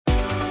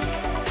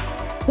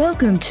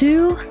Welcome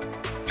to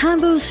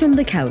Combos from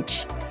the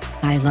Couch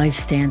by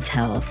LifeStance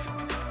Health,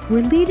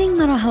 where leading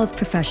mental health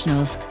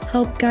professionals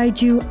help guide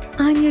you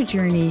on your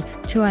journey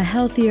to a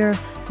healthier,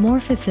 more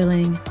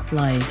fulfilling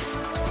life.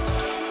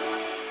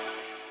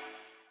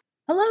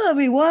 Hello,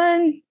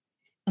 everyone,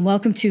 and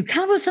welcome to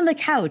Combos from the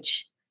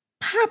Couch,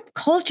 Pop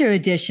Culture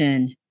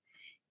Edition.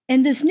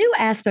 In this new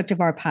aspect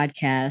of our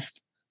podcast,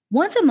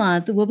 once a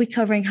month, we'll be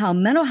covering how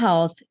mental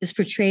health is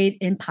portrayed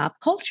in pop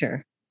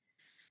culture.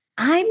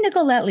 I'm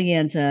Nicolette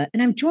Lienza,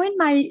 and I'm joined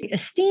by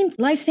esteemed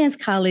LifeStance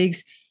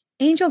colleagues,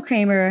 Angel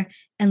Kramer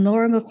and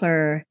Laura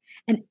McClure.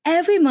 And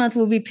every month,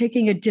 we'll be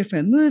picking a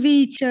different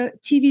movie,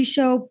 TV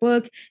show,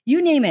 book,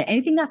 you name it,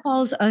 anything that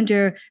falls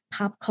under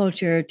pop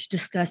culture to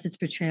discuss its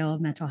portrayal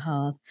of mental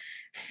health.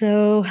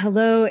 So,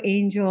 hello,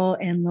 Angel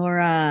and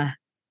Laura.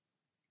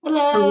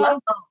 Hello.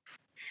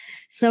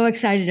 So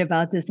excited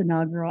about this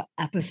inaugural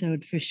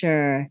episode for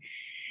sure.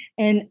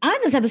 And on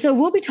this episode,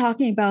 we'll be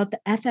talking about the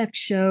FX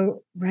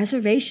show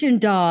Reservation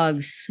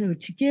Dogs. So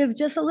to give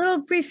just a little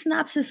brief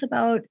synopsis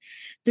about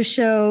the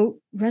show,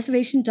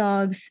 Reservation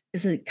Dogs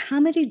is a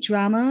comedy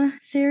drama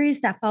series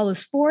that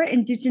follows 4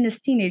 Indigenous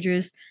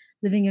teenagers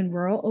living in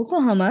rural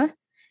Oklahoma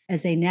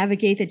as they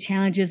navigate the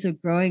challenges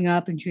of growing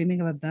up and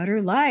dreaming of a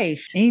better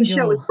life. Angel.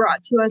 The show is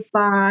brought to us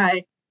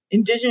by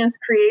Indigenous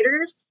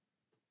creators,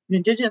 an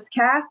Indigenous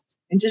cast,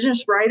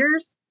 Indigenous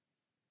writers.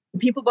 The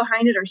people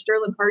behind it are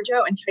Sterling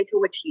Harjo and Taika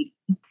Waititi.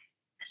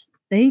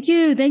 Thank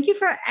you. Thank you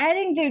for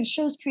adding the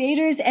show's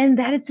creators and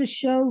that it's a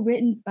show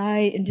written by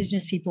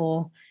Indigenous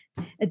people.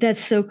 That's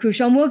so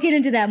crucial. And we'll get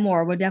into that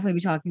more. We'll definitely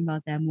be talking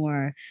about that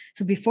more.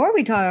 So before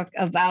we talk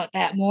about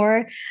that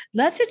more,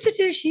 let's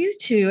introduce you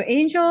two.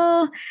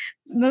 Angel,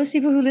 most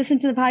people who listen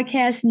to the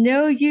podcast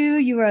know you.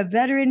 You are a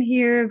veteran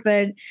here,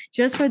 but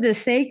just for the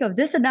sake of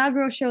this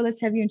inaugural show,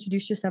 let's have you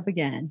introduce yourself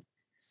again.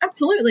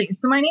 Absolutely.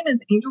 So my name is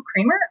Angel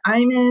Kramer.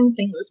 I'm in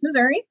St. Louis,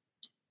 Missouri.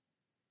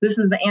 This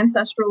is the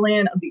ancestral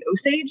land of the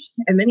Osage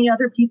and many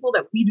other people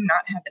that we do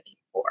not have a name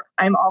for.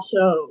 I'm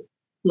also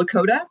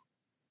Lakota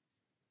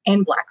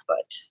and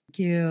Blackfoot. Thank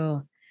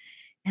you.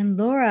 And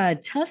Laura,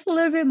 tell us a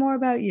little bit more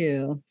about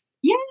you.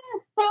 Yes,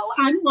 so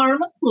I'm Laura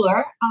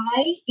McClure.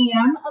 I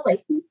am a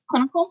licensed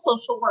clinical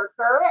social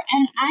worker,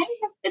 and I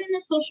have been in the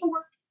social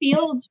work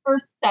field for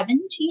 17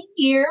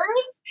 years,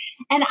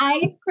 and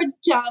I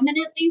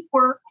predominantly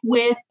work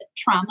with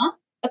trauma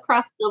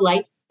across the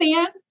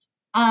lifespan,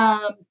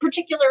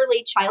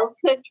 particularly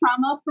childhood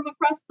trauma from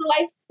across the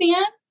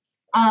lifespan.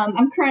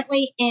 I'm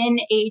currently in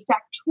a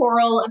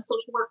doctoral and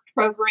social work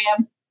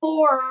program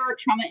for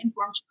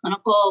trauma-informed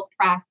clinical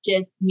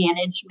practice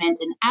management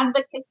and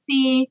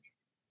advocacy.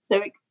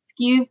 So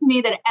excuse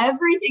me that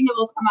everything that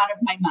will come out of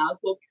my mouth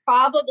will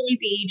probably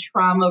be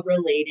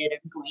trauma-related.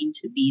 I'm going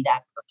to be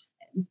that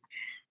person.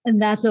 And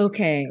that's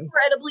okay.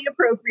 Incredibly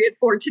appropriate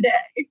for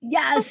today.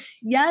 Yes,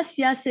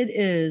 it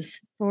is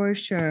for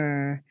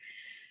sure.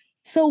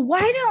 So why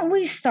don't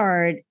we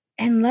start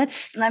and let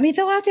me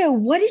throw out there,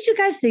 what did you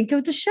guys think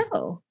of the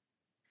show?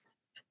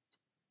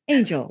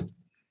 Angel.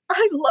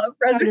 I love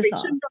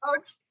Reservation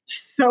Dogs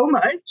so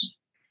much.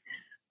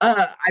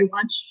 I've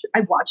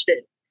watched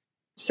it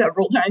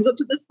several times up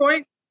to this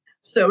point.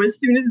 So as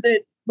soon as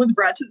it was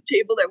brought to the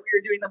table that we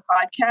were doing the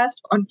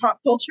podcast on pop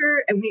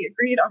culture and we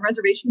agreed on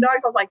Reservation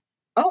Dogs, I was like,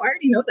 oh, I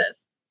already know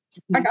this.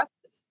 Mm-hmm. I got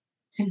this.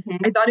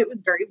 Mm-hmm. I thought it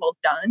was very well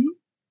done.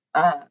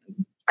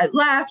 I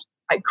laughed.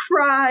 I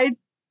cried.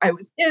 I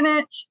was in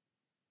it.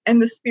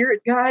 And the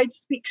spirit guide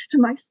speaks to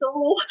my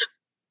soul.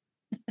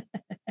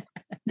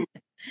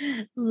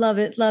 Love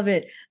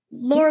it.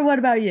 Laura, what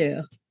about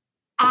you?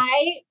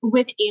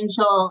 With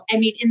Angel, in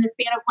the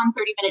span of one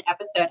 30-minute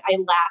episode, I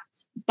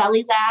laughed,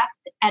 belly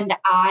laughed, and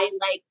I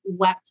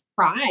wept,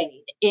 cried.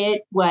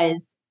 It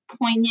was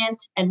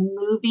poignant and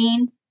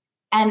moving.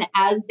 And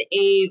as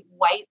a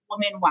white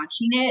woman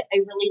watching it, I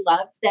really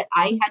loved that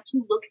I had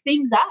to look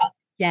things up.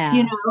 Yeah.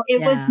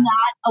 It was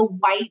not a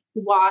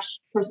whitewash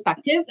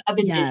perspective of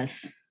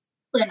Indigenous. Yes.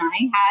 And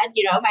I had,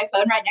 my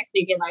phone right next to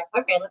me being like,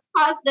 okay, let's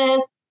pause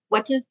this.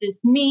 What does this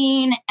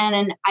mean?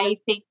 And I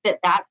think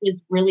that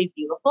was really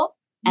beautiful.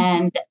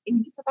 And I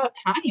think it's about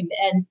time.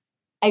 And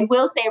I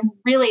will say I'm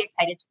really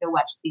excited to go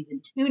watch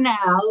season 2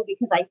 now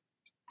because I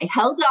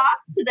held off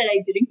so that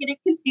I didn't get it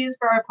confused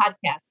for our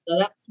podcast. So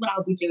that's what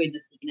I'll be doing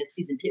this weekend is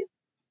season 2.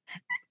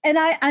 And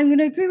I'm going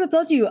to agree with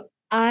both of you.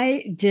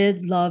 I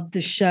did love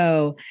the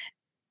show.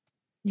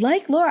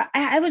 Like Laura,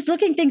 I was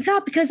looking things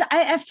up because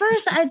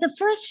the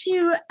first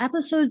few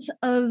episodes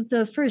of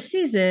the first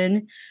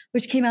season,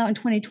 which came out in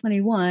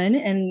 2021,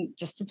 and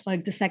just to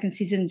plug, the second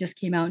season just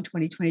came out in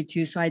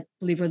 2022. So I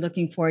believe we're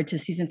looking forward to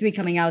season 3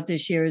 coming out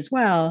this year as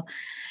well.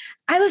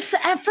 I was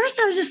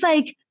just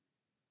like,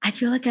 I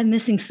feel like I'm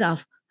missing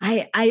stuff.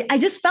 I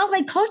just felt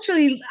like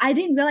culturally, I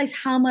didn't realize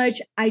how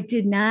much I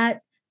did not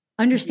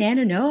understand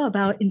or know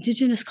about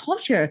Indigenous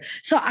culture.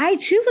 So I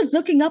too was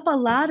looking up a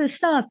lot of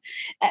stuff.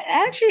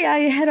 Actually,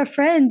 I had a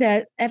friend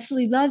that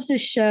absolutely loves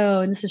this show,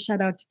 and this is a shout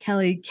out to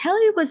Kelly.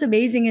 Kelly was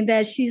amazing in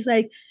that she's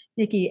like,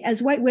 Nikki,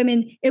 as white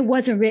women, it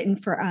wasn't written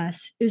for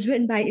us. It was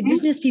written by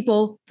Indigenous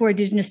people for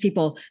Indigenous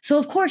people. So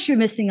of course you're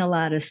missing a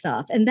lot of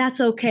stuff, and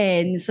that's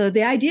okay. And so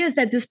the idea is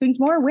that this brings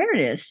more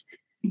awareness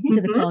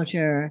to the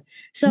culture.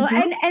 So,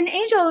 and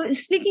Angel,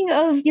 speaking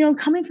of,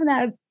 coming from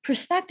that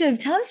perspective,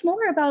 tell us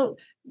more about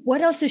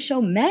what else the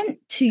show meant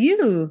to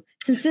you,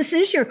 since this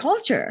is your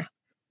culture.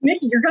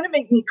 Nikki, you're going to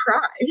make me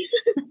cry.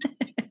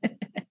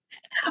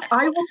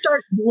 I will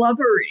start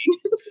blubbering.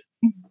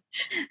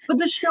 But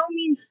the show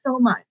means so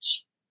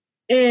much.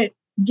 It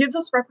gives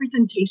us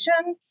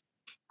representation.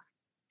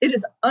 It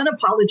is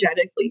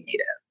unapologetically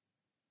Native.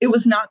 It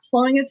was not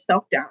slowing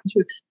itself down to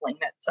explain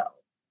itself.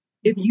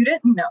 If you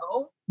didn't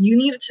know, you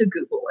needed to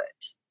Google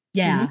it.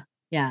 Yeah.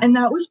 Yeah. And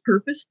that was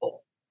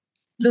purposeful.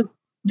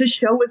 The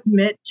show was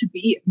meant to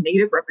be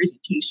Native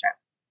representation.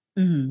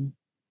 And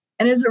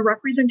it's a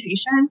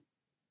representation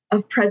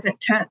of present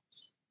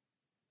tense.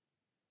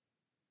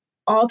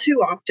 All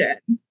too often,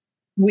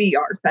 we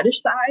are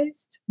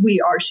fetishized,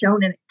 we are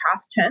shown in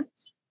past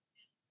tense,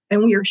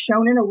 and we are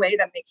shown in a way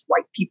that makes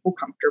white people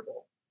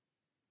comfortable.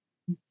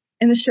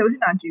 And the show did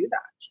not do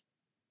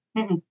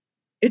that.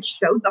 It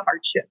showed the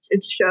hardships.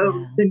 It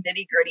shows the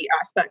nitty-gritty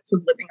aspects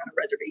of living on a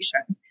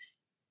reservation.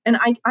 And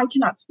I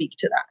cannot speak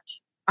to that.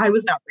 I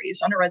was not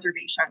raised on a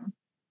reservation.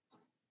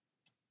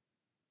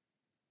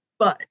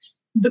 But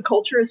the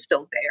culture is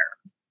still there.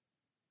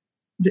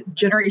 The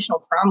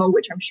generational trauma,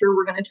 which I'm sure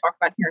we're going to talk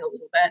about here in a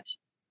little bit,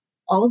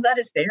 all of that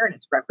is there, and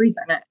it's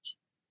represented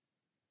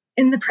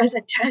in the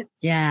present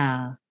tense.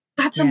 Yeah.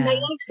 That's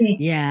amazing.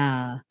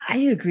 Yeah, I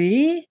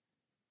agree.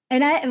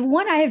 And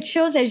I have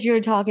chills as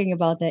you're talking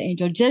about that,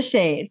 Angel, just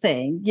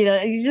saying,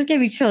 you just gave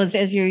me chills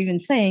as you're even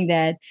saying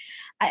that.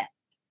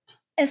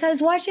 As I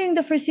was watching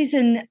the first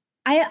season,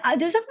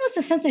 there's almost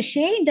a sense of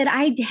shame that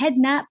I had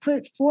not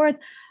put forth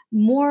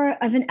more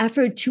of an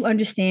effort to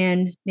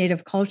understand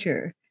Native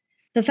culture.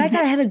 The fact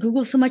that I had to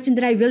Google so much and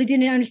that I really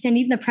didn't understand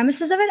even the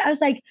premises of it, I was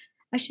like,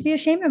 I should be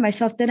ashamed of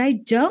myself that I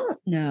don't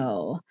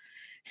know.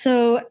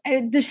 So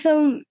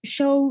the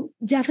show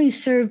definitely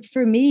served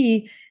for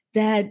me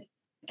that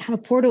kind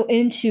of portal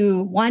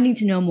into wanting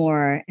to know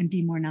more and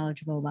be more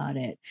knowledgeable about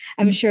it.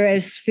 I'm sure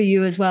as for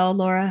you as well,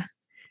 Laura.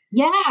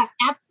 Yeah,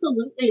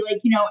 absolutely.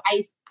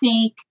 I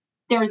think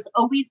there's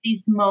always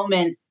these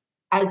moments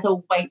as a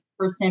white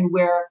person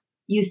where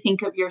you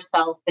think of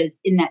yourself as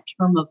in that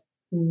term of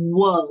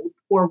woke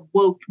or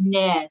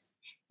wokeness.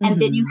 And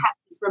then you have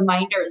these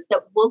reminders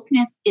that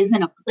wokeness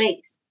isn't a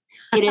place.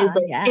 It is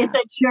it's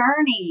a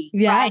journey.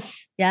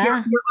 Yes. Right? Yeah. You're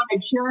on a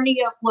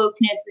journey of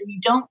wokeness and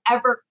you don't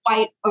ever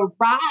quite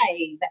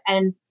arrive.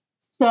 And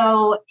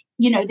so,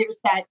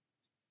 there's that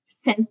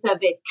sense of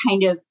it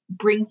kind of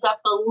brings up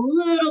a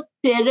little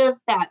bit of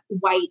that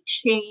white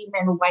shame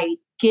and white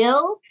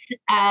guilt.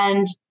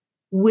 And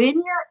when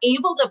you're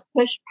able to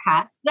push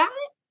past that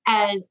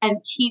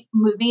and keep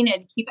moving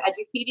and keep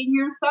educating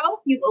yourself,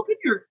 you open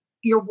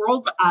your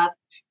world up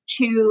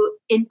to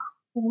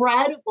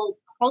incredible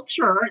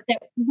culture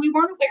that we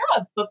weren't aware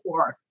of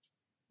before.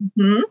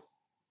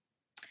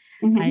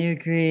 I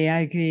agree.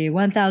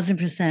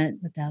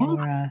 1000% with that,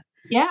 Laura.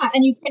 Yeah.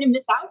 And you kind of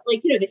miss out,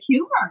 the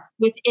humor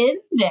within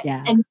this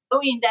and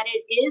knowing that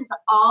it is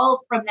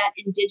all from that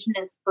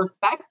Indigenous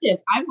perspective.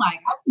 I'm like,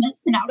 I'm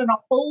missing out on a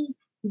whole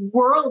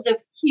world of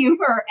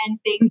humor and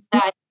things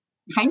that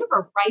kind of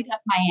are right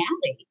up my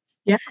alley.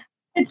 Yeah.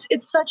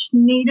 It's such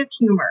Native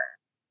humor.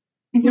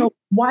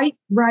 White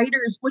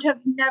writers would have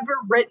never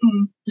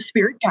written The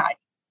Spirit Guide.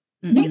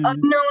 The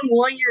Unknown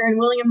Warrior and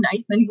William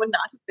Knightman would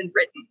not have been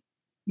written.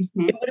 It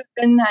would have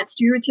been that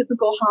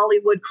stereotypical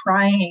Hollywood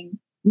crying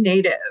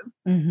Native.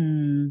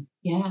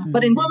 Yeah.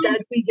 But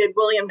instead we get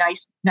William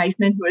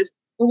Knightman, who is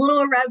a little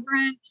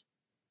irreverent,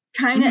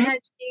 kind of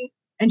edgy,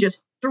 and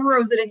just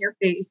throws it in your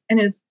face and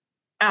is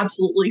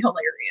absolutely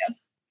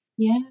hilarious.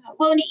 Yeah.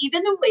 Well, and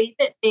even the way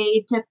that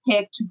they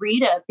depict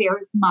Rita,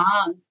 Bear's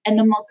moms, and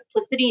the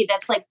multiplicity,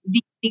 that's like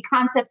the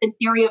concept and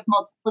theory of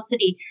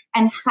multiplicity,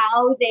 and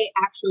how they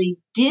actually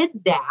did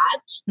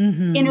that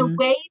in a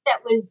way that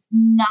was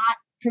not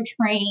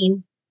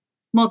portraying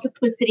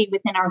multiplicity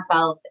within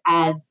ourselves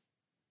as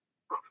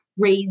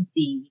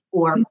crazy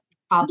or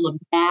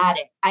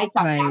problematic. I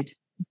thought that was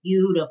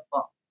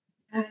beautiful.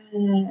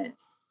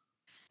 Yes.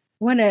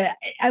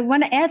 I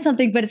want to add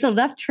something, but it's a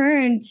left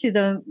turn to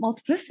the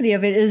multiplicity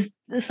of it is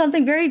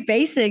something very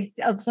basic.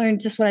 I've learned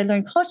just what I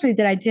learned culturally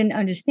that I didn't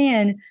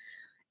understand.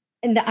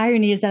 And the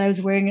irony is that I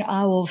was wearing an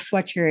owl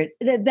sweatshirt.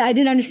 I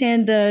didn't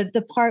understand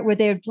the part where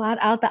they would blot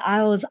out the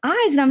owl's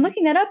eyes. And I'm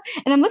looking that up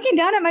and I'm looking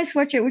down at my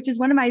sweatshirt, which is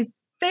one of my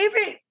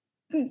favorite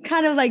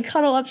kind of like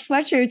cuddle up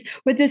sweatshirts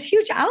with this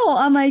huge owl.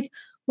 I'm like,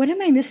 what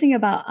am I missing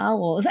about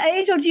owls?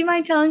 Angel, do you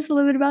mind telling us a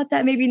little bit about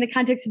that? Maybe in the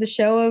context of the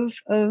show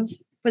of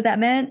what that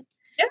meant?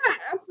 Yeah,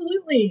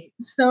 absolutely.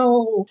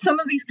 So some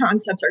of these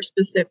concepts are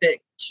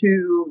specific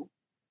to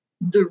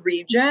the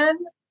region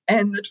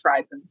and the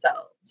tribe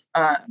themselves.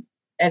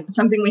 And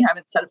something we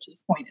haven't set up to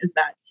this point is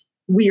that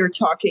we are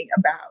talking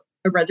about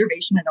a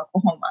reservation in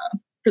Oklahoma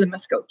for the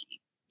Muskogee.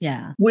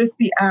 Yeah. With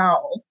the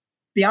owl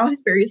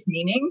has various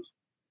meanings,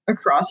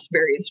 across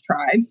various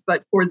tribes,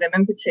 but for them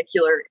in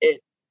particular,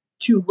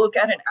 to look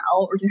at an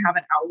owl or to have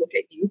an owl look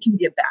at you can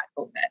be a bad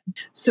omen.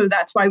 So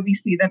that's why we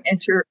see them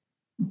enter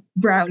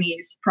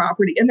Brownie's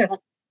property and they're like,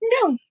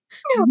 no,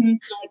 no.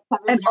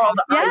 And all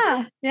the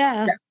eyes.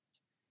 Yeah.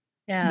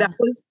 That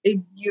was a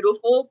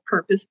beautiful,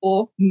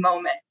 purposeful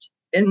moment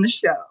in the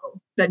show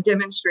that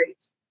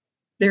demonstrates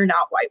they're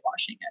not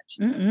whitewashing it.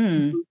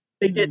 Mm-mm.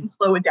 They didn't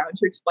slow it down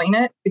to explain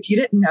it. If you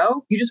didn't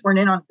know, you just weren't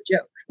in on the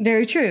joke.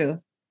 Very true.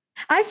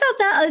 I felt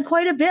that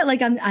quite a bit,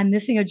 like I'm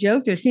missing a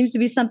joke. There seems to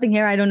be something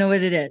here. I don't know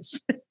what it is.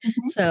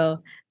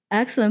 So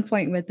excellent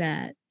point with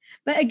that.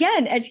 But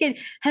again,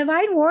 have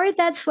I worn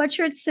that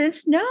sweatshirt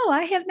since? No,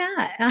 I have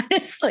not.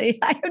 Honestly,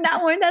 I have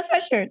not worn that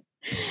sweatshirt.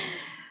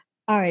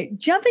 All right.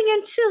 Jumping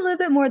into a little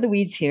bit more of the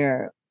weeds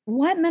here.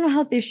 What mental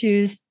health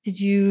issues did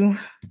you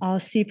all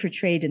see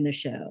portrayed in the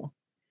show?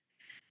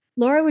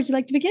 Laura, would you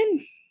like to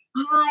begin?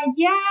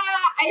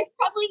 I'd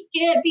probably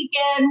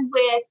begin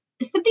with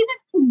something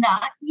that's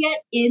not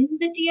yet in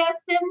the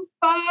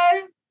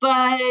DSM-5,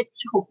 but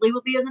hopefully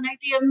will be in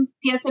the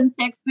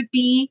DSM-6 would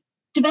be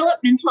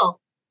developmental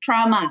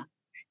trauma.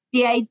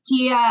 The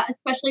idea,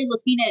 especially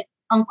looking at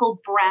Uncle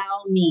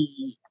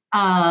Brownie,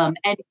 and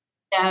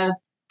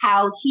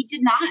how he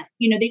did not,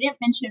 they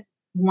didn't mention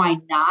why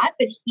not,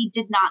 but he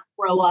did not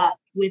grow up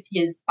with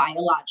his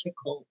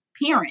biological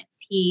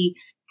parents. He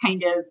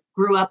kind of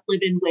grew up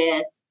living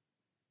with,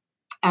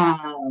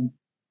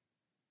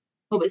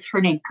 what was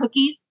her name?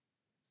 Cookie's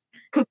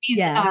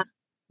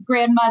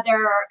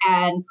grandmother,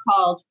 and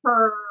called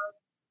her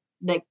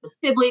like the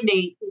sibling.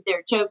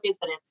 Their joke is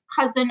that it's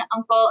cousin,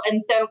 uncle.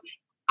 And so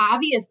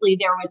obviously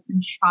there was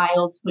some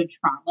childhood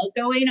trauma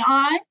going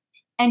on.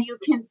 And you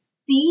can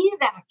see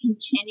that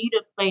continue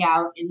to play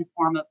out in the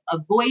form of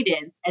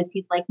avoidance, as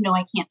he's like, no,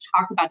 I can't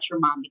talk about your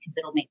mom because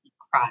it'll make me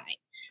cry.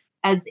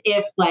 As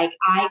if like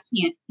I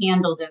can't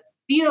handle those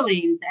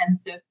feelings. And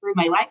so through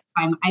my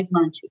lifetime, I've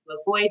learned to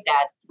avoid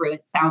that through,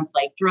 it sounds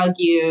like, drug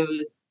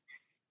use,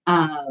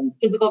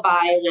 physical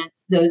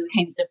violence, those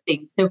kinds of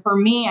things. So for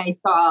me, I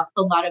saw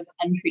a lot of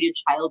untreated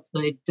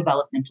childhood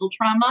developmental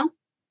trauma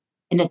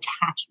and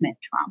attachment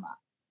trauma.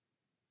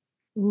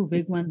 Ooh,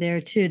 big one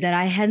there too, that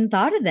I hadn't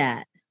thought of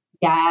that.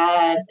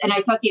 Yes. And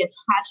I thought the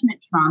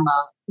attachment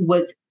trauma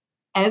was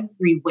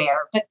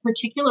everywhere, but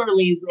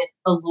particularly with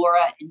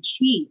Allura and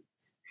Cheese.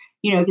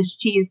 Because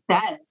Cheese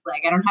says,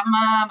 like, I don't have a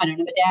mom, I don't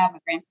have a dad, my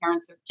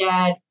grandparents are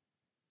dead.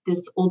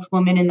 This old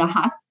woman in the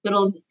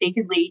hospital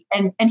mistakenly,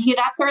 and he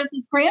adopts her as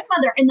his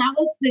grandmother. And that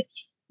was the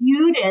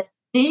cutest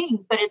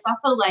thing. But it's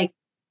also like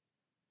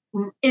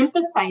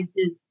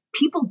emphasizes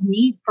people's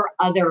need for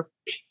other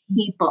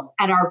people.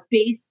 At our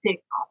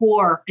basic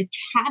core,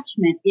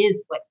 attachment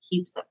is what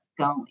keeps us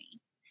going.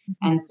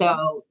 And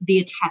so the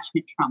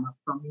attachment trauma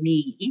for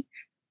me.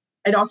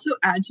 I'd also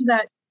add to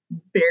that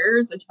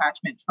Bear's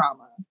attachment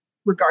trauma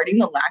regarding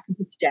the lack of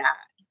his dad.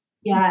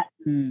 Yeah.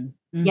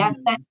 Mm-hmm. Yes,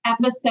 that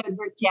episode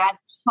where dad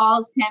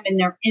calls him and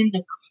they're in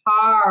the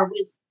car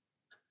was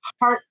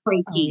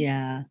heartbreaking. Oh,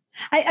 yeah.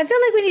 I feel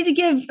like we need to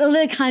give a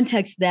little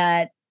context to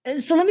that.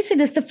 So let me say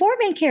this. The four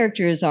main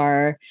characters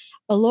are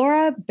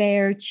Allura,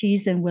 Bear,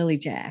 Cheese, and Willie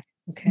Jack.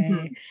 Okay.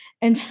 Mm-hmm.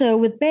 And so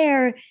with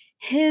Bear,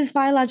 his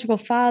biological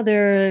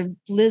father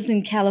lives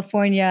in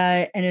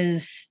California and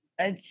is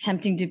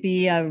attempting to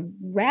be a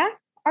rap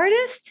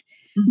artist.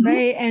 Mm-hmm.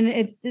 Right. And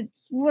it's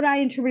what I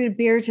interpreted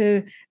Bear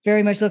to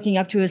very much looking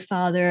up to his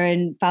father,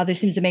 and father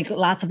seems to make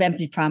lots of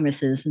empty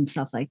promises and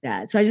stuff like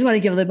that. So I just want to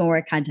give a little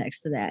more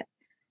context to that.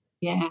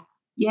 Yeah.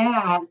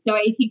 Yeah. So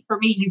I think for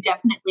me, you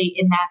definitely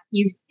in that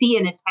you see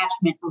an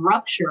attachment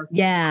rupture.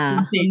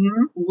 Yeah.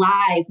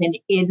 Live and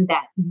in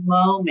that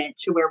moment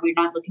to where we're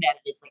not looking at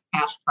it as like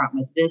past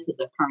trauma. This is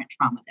a current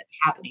trauma that's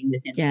happening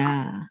within.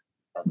 Yeah.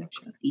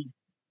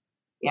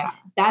 Yeah.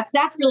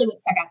 That's really what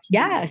stuck out to me.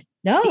 Yeah.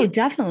 No,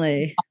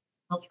 definitely.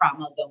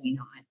 Trauma going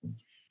on.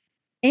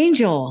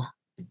 Angel,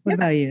 what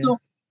about you? So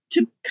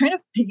to kind of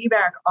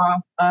piggyback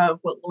off of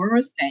what Laura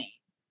was saying,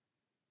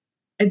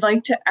 I'd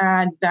like to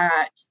add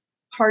that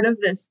part of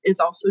this is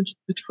also just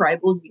the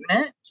tribal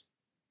unit.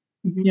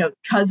 Mm-hmm.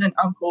 Cousin,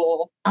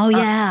 uncle. Oh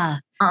yeah,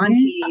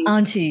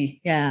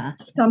 auntie. Yeah.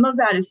 Some of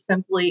that is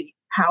simply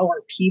how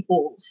our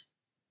peoples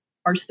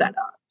are set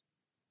up.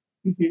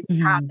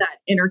 Mm-hmm. Have that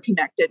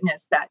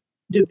interconnectedness, that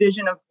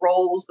division of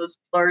roles, those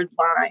blurred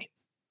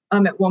lines.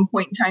 At one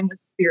point in time, the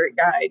spirit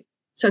guide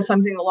says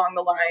something along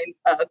the lines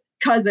of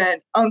cousin,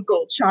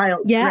 uncle,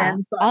 child,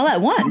 grandson, all at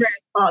once.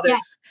 Grandfather. Yeah.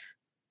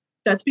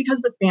 That's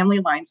because the family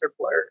lines are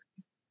blurred.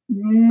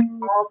 We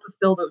all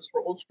fulfill those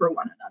roles for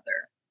one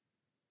another.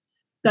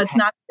 That's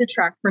not to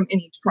detract from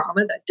any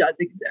trauma that does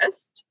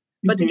exist,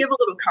 but to give a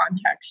little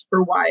context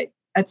for why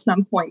at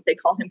some point they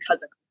call him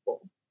cousin,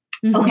 uncle.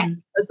 Okay,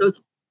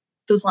 because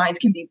those lines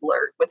can be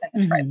blurred within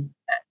the tribe.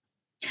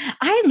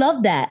 I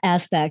love that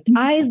aspect.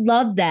 I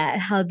love that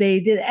how they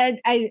did. And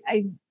I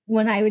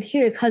when I would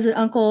hear cousin,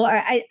 uncle,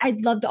 I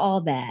loved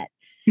all that.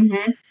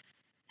 Mm-hmm.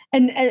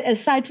 And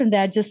aside from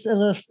that, just a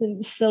little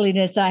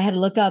silliness that I had to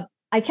look up.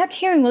 I kept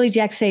hearing Willie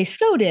Jack say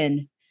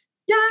Skoden.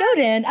 Yeah.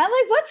 Skoden. I'm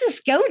like, what's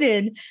a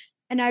Skoden?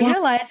 And I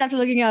realized after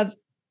looking up,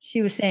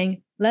 she was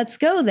saying, let's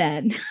go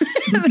then.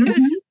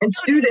 And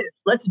students,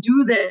 let's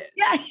do this.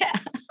 Yeah.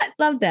 I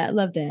love that.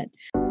 Love that.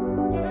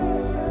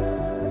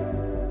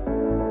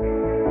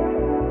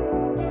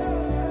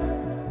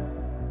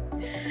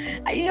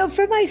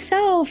 For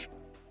myself,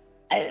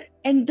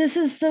 and this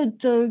is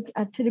the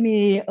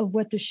epitome of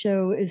what the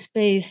show is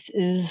based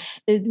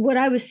is what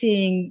I was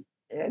seeing,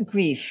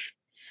 grief,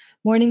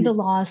 mourning the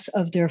loss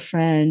of their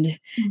friend.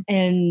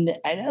 And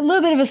a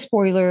little bit of a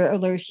spoiler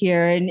alert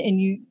here. And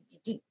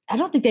I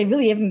don't think they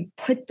really even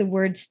put the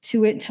words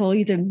to it until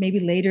either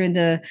maybe later in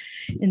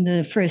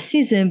the first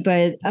season,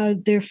 but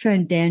their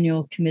friend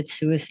Daniel commits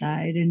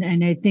suicide.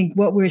 And I think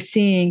what we're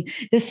seeing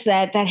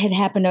that had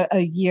happened a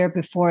year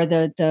before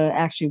the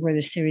actually where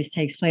the series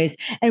takes place.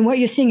 And what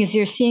you're seeing is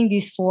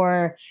these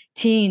 4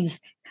 teens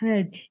kind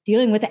of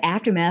dealing with the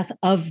aftermath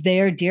of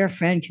their dear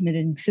friend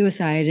committing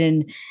suicide.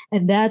 And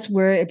that's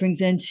where it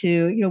brings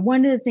into,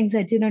 one of the things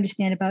I didn't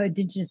understand about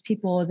Indigenous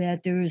people,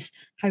 that there's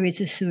high rates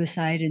of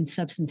suicide and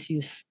substance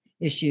use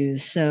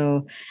issues.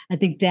 So I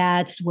think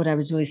that's what I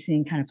was really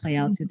seeing kind of play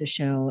out through the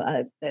show.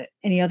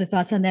 Any other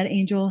thoughts on that,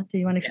 Angel? Do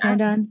you want to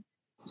expand on?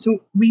 So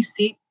we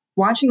see,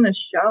 watching the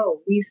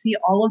show, we see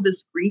all of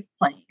this grief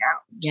playing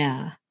out.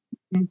 Yeah.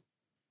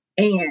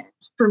 And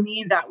for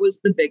me, that was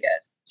the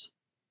biggest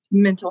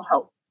mental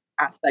health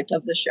aspect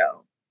of the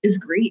show, is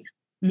grief.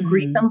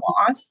 Grief and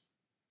loss,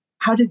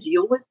 how to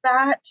deal with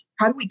that.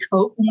 How do we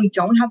cope when we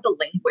don't have the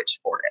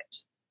language for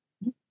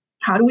it?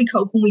 How do we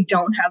cope when we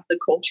don't have the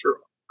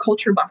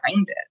culture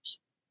behind it?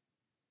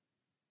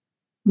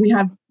 We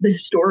have the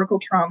historical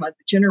trauma,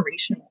 the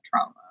generational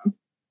trauma,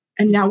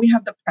 and now we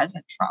have the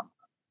present trauma.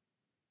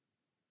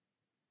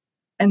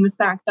 And the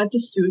fact that the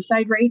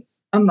suicide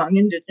rates among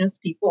Indigenous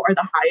people are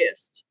the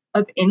highest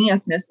of any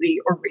ethnicity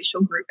or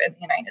racial group in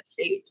the United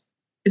States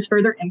is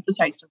further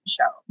emphasized in the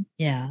show.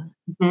 Yeah.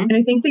 And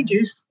I think they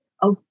do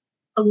a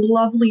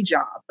lovely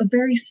job, a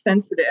very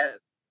sensitive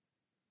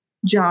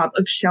job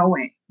of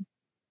showing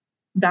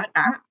that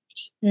act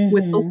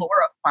with the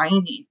Laura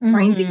finding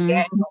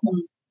Daniel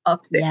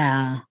up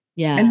there.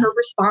 Yeah. And her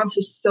response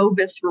is so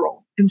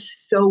visceral and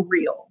so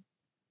real,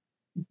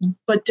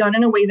 but done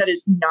in a way that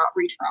is not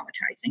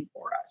re-traumatizing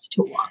for us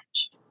to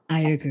watch.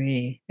 I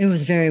agree. It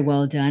was very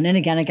well done. And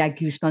again, I got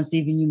goosebumps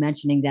even you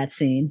mentioning that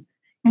scene.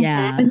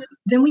 Yeah. And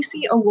then we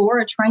see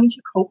Alora trying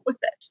to cope with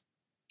it.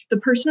 The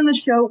person in the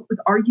show with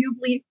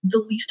arguably the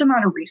least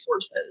amount of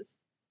resources.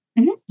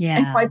 Yeah.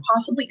 And quite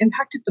possibly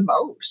impacted the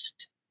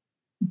most.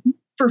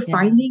 For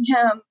finding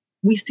him,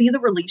 we see the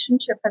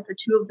relationship that the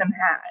two of them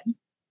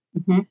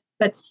had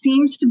that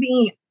seems to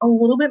be a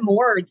little bit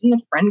more than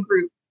the friend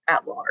group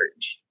at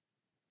large.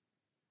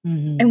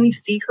 And we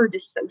see her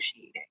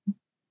dissociating.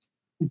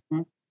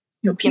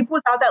 People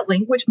without that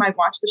language might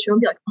watch the show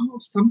and be like, oh,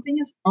 something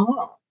is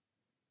off.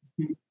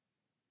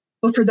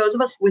 But for those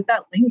of us with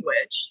that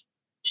language,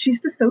 she's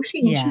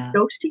dissociating. She's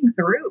ghosting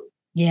through.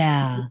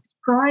 Yeah. She's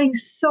trying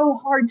so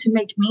hard to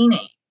make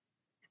meaning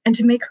and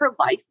to make her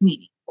life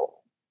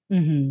meaningful.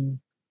 And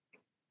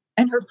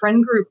her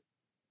friend group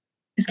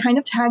is kind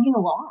of tagging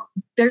along.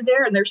 They're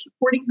there and they're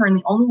supporting her in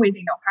the only way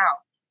they know how.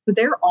 But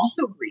they're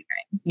also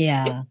grieving.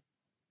 Yeah.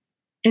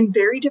 In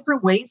very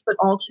different ways, but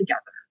all together.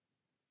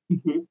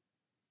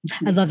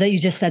 I love that you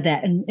just said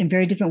that in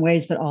very different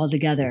ways, but all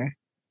together.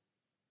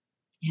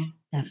 Yeah,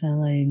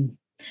 definitely.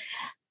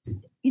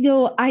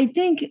 I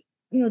think,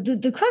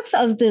 the crux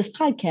of this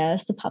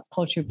podcast, the pop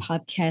culture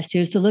podcast,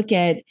 is to look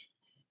at,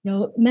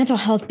 mental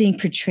health being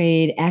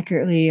portrayed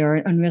accurately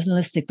or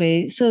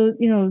unrealistically. So,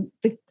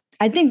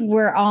 I think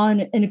we're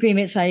on an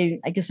agreement. So I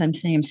guess I'm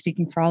saying, I'm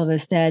speaking for all of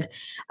us, that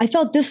I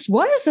felt this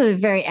was a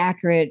very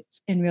accurate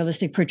and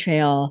realistic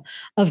portrayal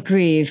of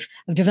grief,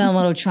 of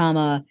developmental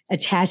trauma,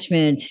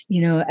 attachment,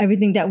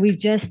 everything that we've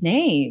just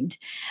named.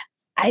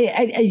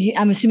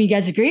 I'm assuming you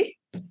guys agree?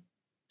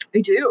 I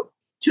do,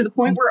 to the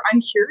point where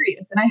I'm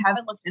curious, and I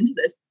haven't looked into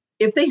this,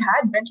 if they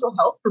had mental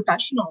health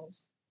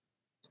professionals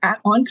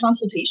on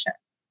consultation.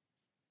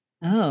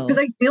 Oh. Because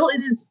I feel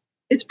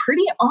it's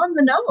pretty on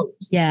the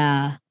nose.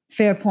 Yeah.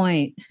 Fair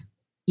point.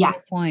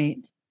 Yes. Fair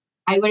point.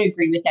 I would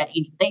agree with that,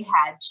 Angel. They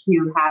had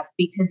to have,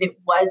 because it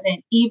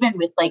wasn't, even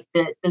with like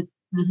the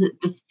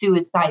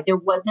suicide, there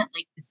wasn't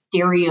like the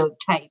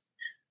stereotype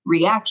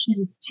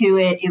reactions to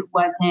it. It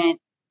wasn't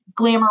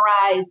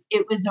glamorized.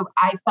 It was,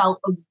 I felt,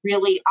 a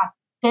really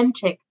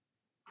authentic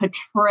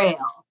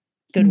portrayal.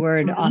 Good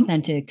word,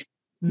 authentic.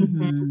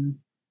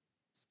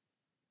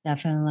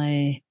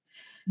 Definitely.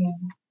 Yeah.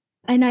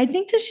 And I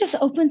think this just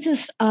opens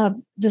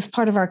this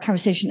part of our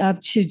conversation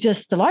up to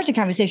just the larger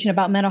conversation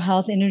about mental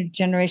health and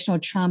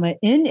intergenerational trauma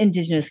in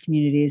Indigenous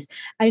communities.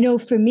 I know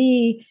for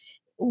me,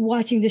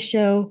 watching the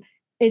show,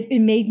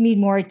 it made me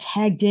more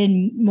tagged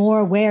in, more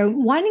aware,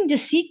 wanting to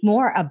seek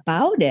more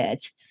about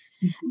it.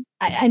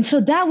 And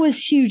so that was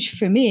huge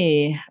for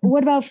me.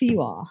 What about for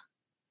you all?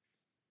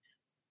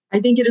 I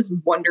think it is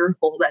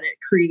wonderful that it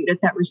created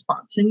that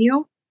response in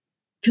you,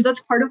 because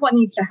that's part of what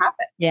needs to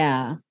happen.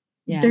 Yeah.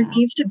 There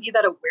needs to be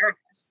that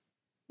awareness.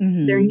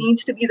 There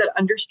needs to be that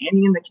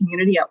understanding in the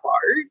community at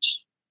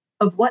large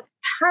of what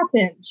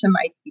happened to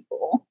my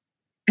people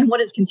and what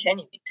is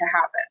continuing to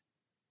happen.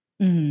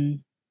 Mm-hmm.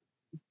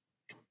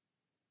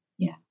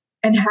 Yeah.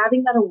 And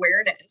having that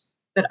awareness,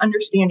 that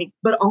understanding,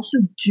 but also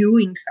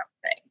doing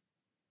something.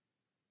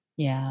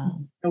 Yeah.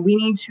 And we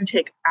need to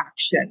take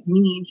action. We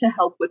need to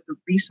help with the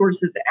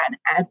resources and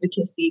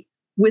advocacy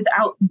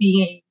without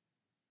being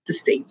the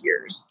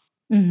saviors.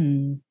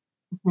 Mm-hmm.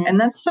 And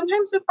that's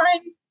sometimes a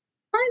fine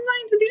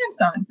line to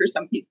dance on for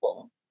some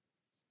people.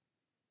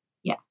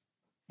 Yeah.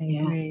 I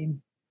agree.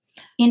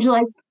 Angela,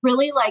 I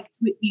really liked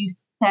what you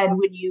said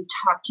when you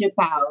talked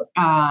about,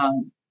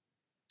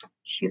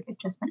 shoot, it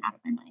just went out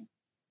of my mind.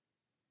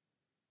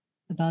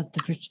 About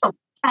the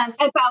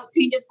about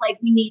kind of like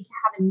we need to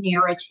have a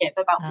narrative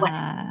about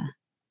what's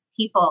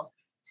people.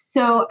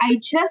 So I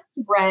just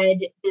read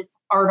this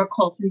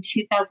article from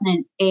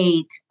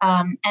 2008,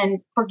 and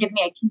forgive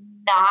me, I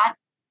cannot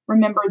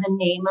remember the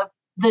name of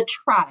the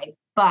tribe,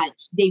 but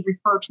they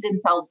refer to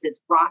themselves as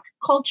rock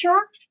culture.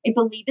 I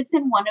believe it's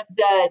in one of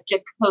the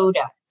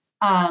Dakotas,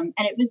 and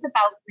it was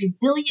about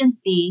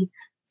resiliency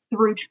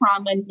through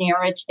trauma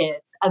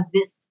narratives of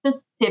this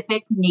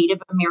specific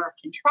Native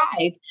American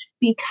tribe,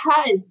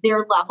 because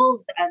their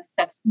levels of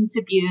substance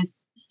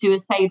abuse,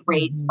 suicide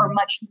rates are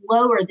much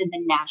lower than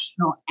the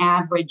national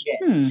averages.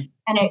 And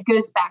it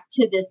goes back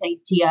to this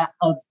idea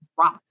of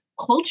rock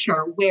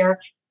culture, where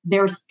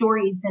their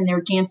stories and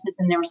their dances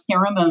and their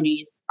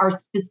ceremonies are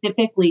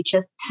specifically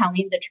just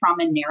telling the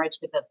trauma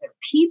narrative of their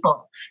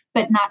people.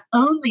 But not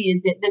only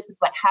is it, this is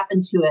what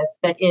happened to us,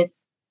 but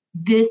it's,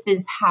 this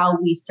is how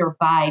we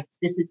survived.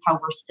 This is how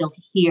we're still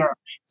here.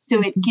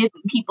 So it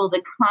gives people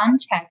the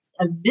context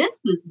of, this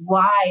is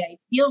why I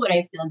feel what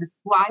I feel. This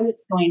is why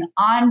what's going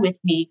on with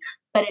me.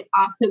 But it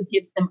also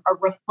gives them a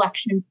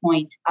reflection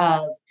point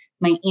of,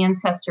 my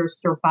ancestors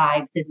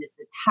survived, and this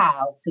is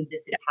how. So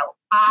this is how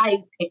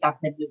I pick up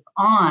and move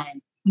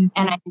on.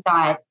 And I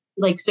thought,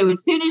 like, so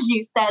as soon as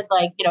you said,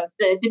 like, you know,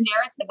 the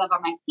narrative of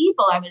my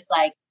people, I was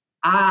like,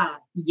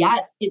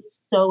 yes,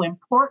 it's so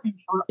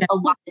important for a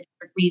lot of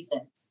different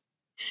reasons.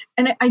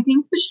 And I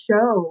think the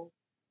show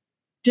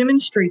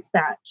demonstrates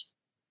that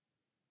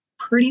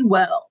pretty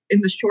well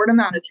in the short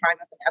amount of time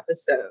of an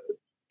episode.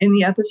 In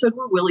the episode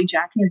where Willie,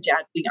 Jack, and her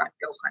dad Leon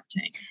go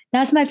hunting.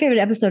 That's my favorite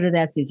episode of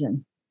that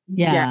season.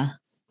 Yeah.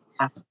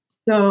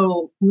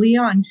 So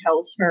Leon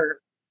tells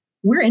her,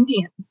 we're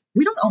Indians.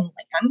 We don't own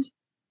land.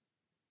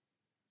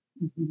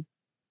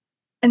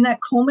 And that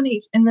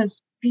culminates in this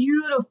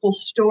beautiful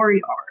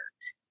story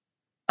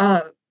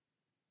arc of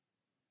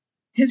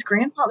his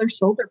grandfather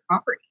sold their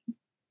property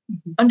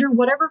under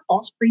whatever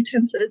false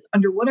pretenses,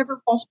 under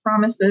whatever false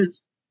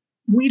promises.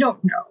 We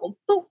don't know.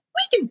 But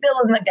we can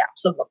fill in the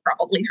gaps of what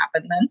probably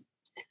happened then.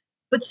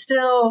 But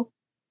still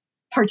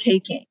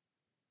partaking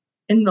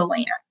in the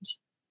land.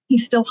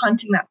 He's still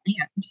hunting that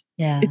land.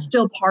 Yeah. It's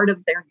still part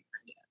of their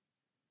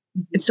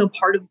narrative. It's still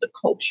part of the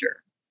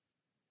culture.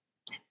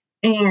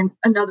 And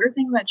another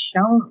thing that's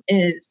shown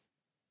is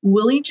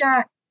Willie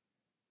Jack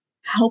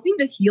helping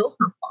to heal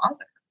her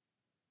father.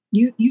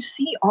 You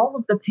see all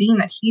of the pain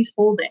that he's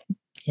holding.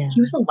 Yeah.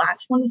 He was the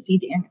last one to see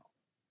Daniel.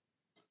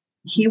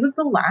 He was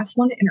the last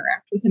one to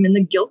interact with him, and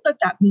the guilt that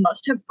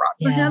must have brought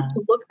for him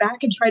to look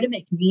back and try to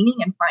make meaning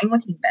and find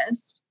what he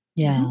missed.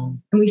 Yeah.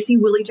 And we see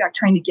Willie Jack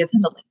trying to give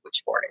him the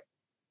language for it.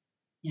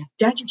 Yeah.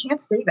 Dad, you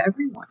can't save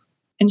everyone.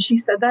 And she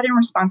said that in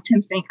response to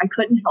him saying, I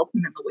couldn't help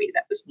him in the way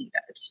that was needed.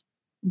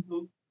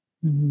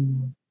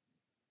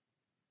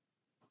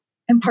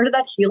 And part of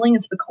that healing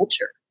is the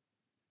culture.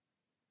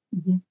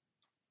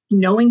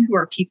 Knowing who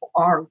our people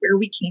are, where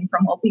we came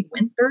from, what we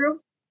went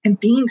through, and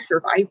being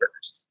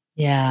survivors.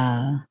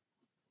 Yeah.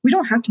 We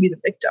don't have to be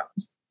the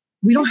victims.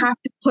 We don't have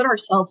to put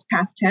ourselves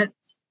past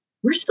tense.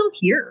 We're still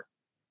here.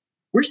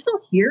 We're still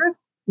here.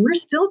 We're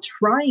still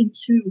trying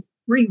to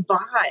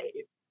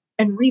revive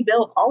and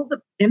rebuild all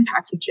the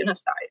impacts of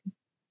genocide.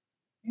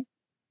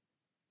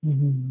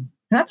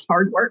 That's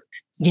hard work.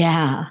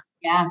 Yeah.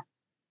 Yeah.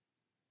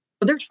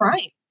 But they're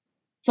trying.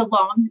 It's a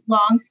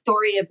long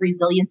story of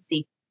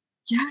resiliency.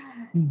 Yes.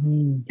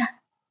 Yes.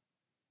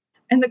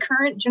 And the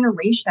current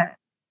generation,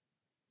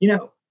 you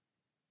know,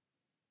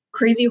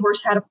 Crazy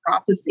Horse had a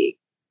prophecy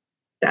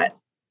that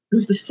it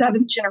was the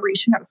 7th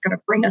generation that was going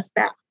to bring us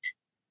back.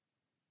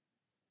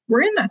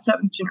 We're in that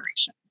 7th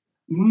generation.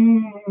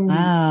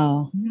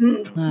 Wow.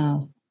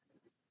 Wow.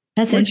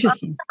 That's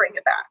interesting. Trying to bring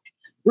it back.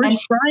 We're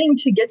trying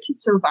to get to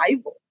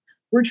survival.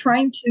 We're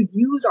trying to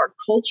use our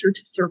culture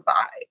to survive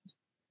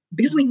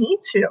because we need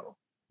to.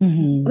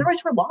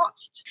 Otherwise, we're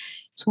lost.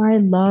 That's why I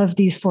love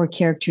these 4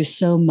 characters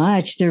so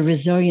much. They're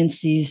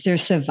resiliencies. They're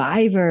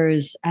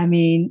survivors. I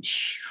mean,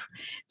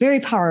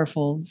 very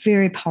powerful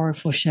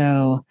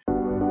show.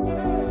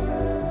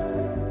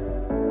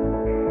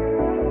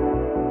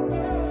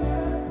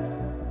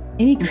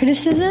 Any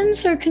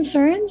criticisms or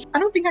concerns? I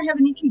don't think I have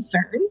any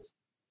concerns.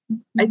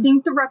 I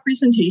think the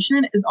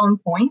representation is on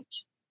point.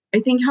 I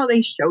think how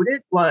they showed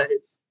it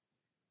was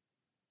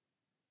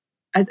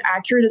as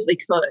accurate as they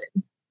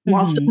could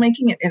while still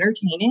making it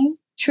entertaining.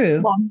 True.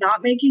 While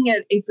not making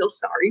it a feel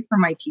sorry for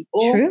my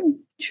people.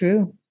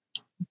 True.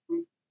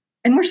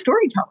 And we're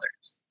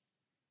storytellers.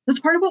 That's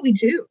part of what we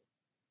do.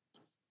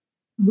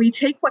 We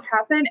take what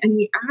happened and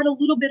we add a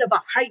little bit of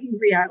a heightened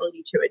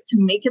reality to it to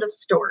make it a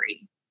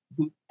story.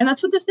 And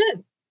that's what this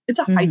is. It's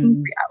a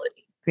heightened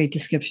reality. Great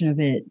description of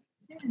it.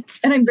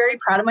 And I'm very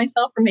proud of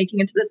myself for making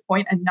it to this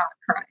point and not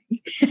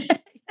crying.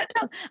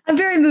 I'm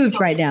very moved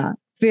right now.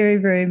 Very,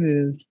 very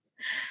moved.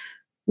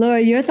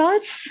 Laura, your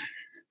thoughts?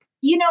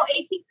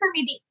 I think for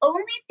me, the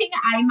only thing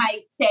I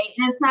might say,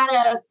 and it's not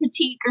a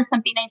critique or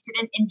something I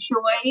didn't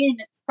enjoy, and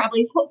it's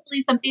probably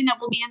hopefully something that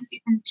will be in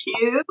season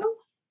 2,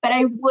 but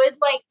I would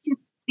like to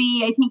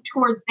see, I think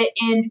towards the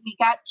end, we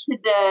got to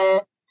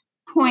the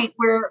point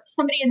where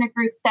somebody in the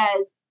group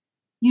says,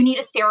 you need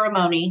a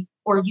ceremony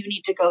or you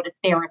need to go to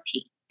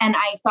therapy. And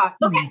I thought,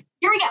 okay,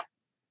 here we go.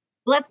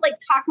 Let's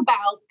talk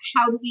about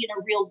how do we in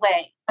a real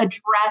way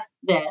address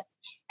this.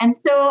 And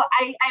so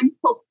I'm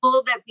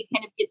hopeful that we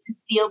kind of get to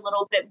see a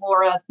little bit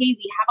more of, hey,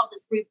 we have all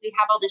this grief, we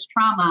have all this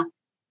trauma.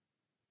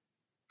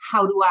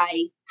 How do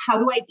I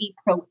be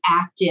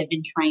proactive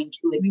in trying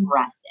to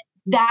address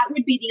it? That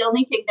would be the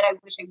only thing that I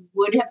wish I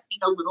would have seen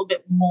a little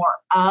bit more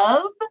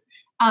of.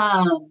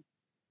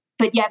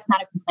 But yeah, it's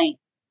not a complaint.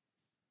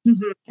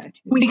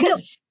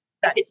 Because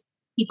it's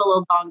people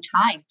a long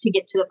time to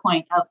get to the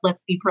point of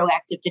let's be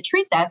proactive to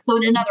treat that. So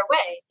in another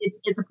way,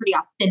 it's a pretty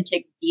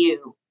authentic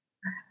view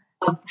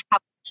of how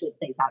it actually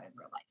plays out in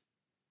real life.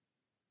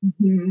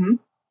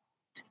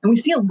 And we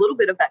see a little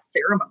bit of that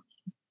ceremony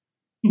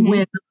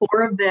when the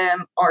 4 of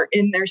them are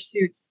in their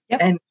suits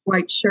and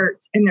white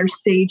shirts and they're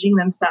staging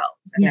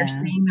themselves and they're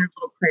saying their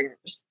little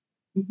prayers.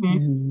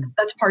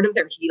 That's part of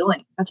their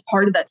healing. That's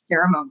part of that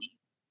ceremony.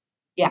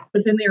 Yeah.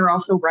 But then they are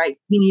also right.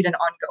 We need an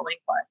ongoing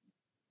one.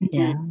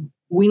 Yeah.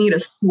 We need a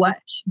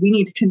sweat. We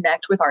need to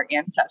connect with our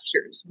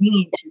ancestors. We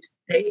need to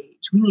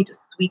stage. We need to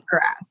sweet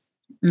grass.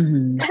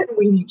 And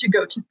we need to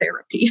go to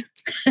therapy.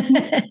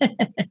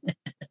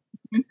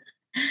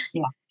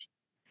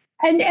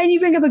 And you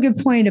bring up a good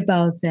point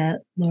about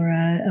that,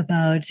 Laura,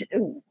 about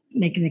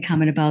making the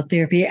comment about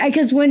therapy.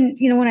 Because when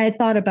I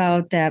thought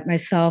about that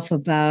myself,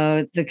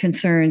 about the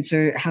concerns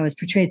or how it's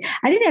portrayed,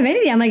 I didn't have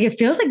anything. I'm like, it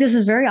feels like this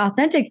is very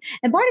authentic.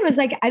 And part of it was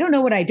like, I don't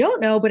know what I don't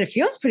know, but it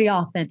feels pretty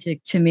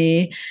authentic to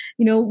me.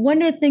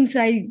 One of the things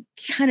that I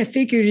kind of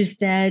figured is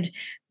that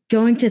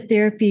going to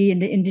therapy in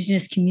the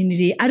Indigenous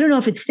community, I don't know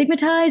if it's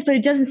stigmatized, but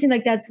it doesn't seem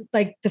like that's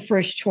like the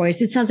first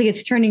choice. It sounds like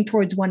it's turning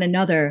towards one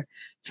another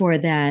for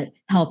that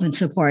help and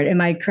support. Am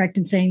I correct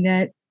in saying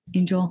that,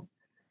 Angel?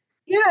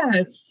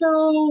 Yeah,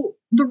 so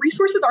the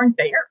resources aren't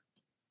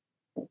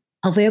there.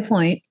 Oh, fair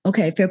point.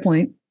 Okay, fair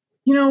point.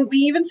 We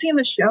even see in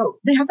the show,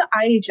 they have the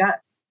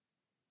IHS.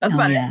 That's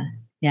about it.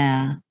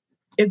 Yeah.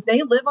 If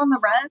they live on the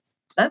res,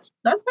 that's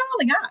about all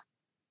they got.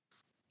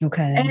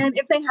 Okay. And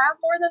if they have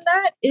more than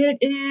that, it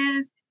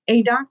is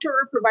a doctor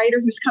or provider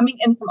who's coming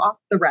in from off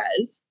the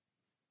res.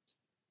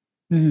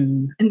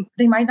 And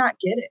they might not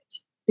get it.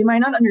 They might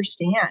not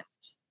understand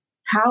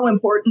how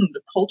important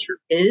the culture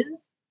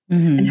is.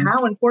 And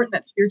how important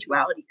that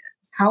spirituality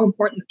is, how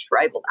important the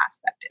tribal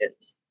aspect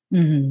is.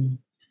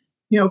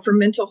 For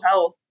mental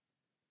health,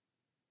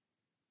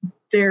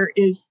 there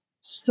is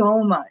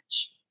so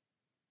much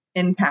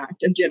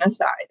impact of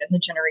genocide and the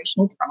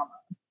generational trauma.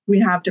 We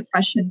have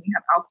depression, we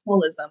have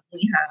alcoholism,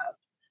 we have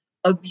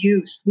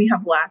abuse, we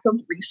have lack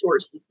of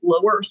resources,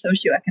 lower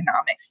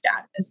socioeconomic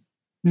status.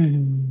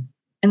 And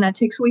that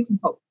takes away some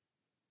hope.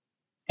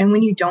 And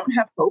when you don't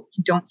have hope,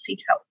 you don't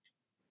seek help.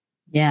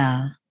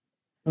 Yeah.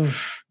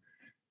 Oof.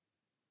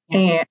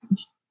 And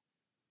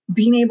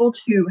being able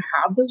to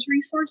have those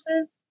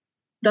resources,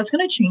 that's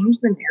going to change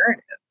the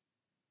narrative.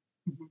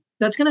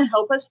 That's going to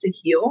help us to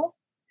heal.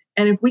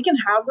 And if we can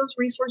have those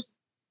resources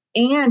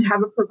and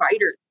have a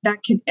provider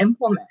that can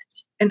implement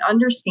and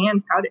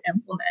understand how to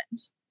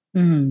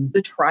implement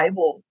the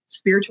tribal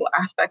spiritual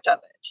aspect of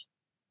it,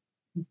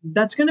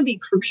 that's going to be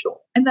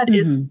crucial. And that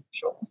is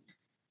crucial.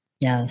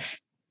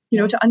 Yes.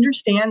 To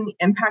understand the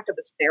impact of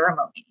a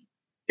ceremony.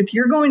 If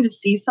you're going to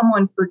see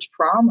someone for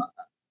trauma,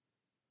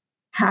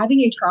 having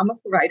a trauma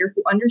provider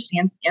who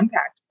understands the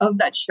impact of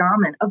that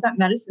shaman, of that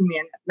medicine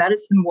man, that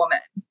medicine woman,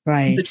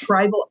 the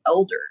tribal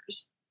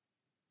elders,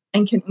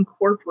 and can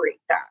incorporate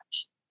that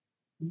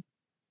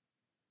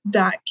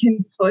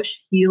can push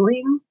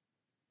healing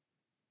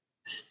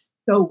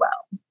so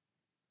well.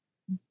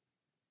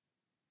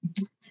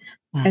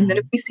 Wow. And then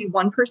if we see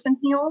one person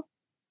heal,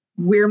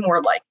 we're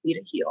more likely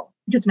to heal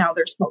because now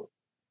there's hope.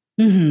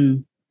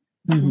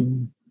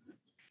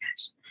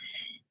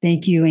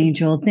 Thank you,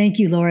 Angel. Thank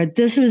you, Laura.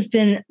 This has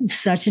been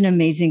such an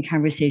amazing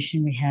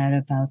conversation we had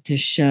about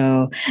this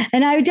show.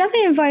 And I would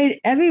definitely invite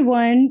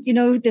everyone,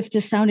 if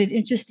this sounded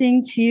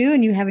interesting to you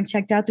and you haven't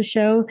checked out the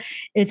show,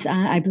 it's,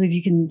 I believe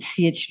you can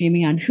see it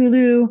streaming on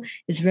Hulu.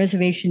 It's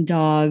Reservation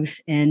Dogs.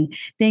 And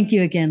thank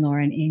you again,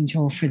 Laura and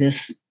Angel, for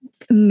this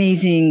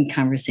amazing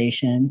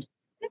conversation.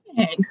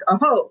 Thanks.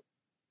 Aho.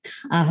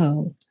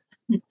 Aho.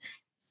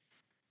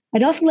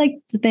 I'd also like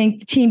to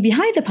thank the team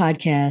behind the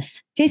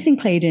podcast, Jason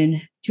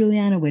Clayton,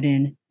 Juliana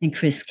Whitten, and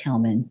Chris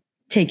Kelman.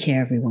 Take care,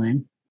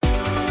 everyone.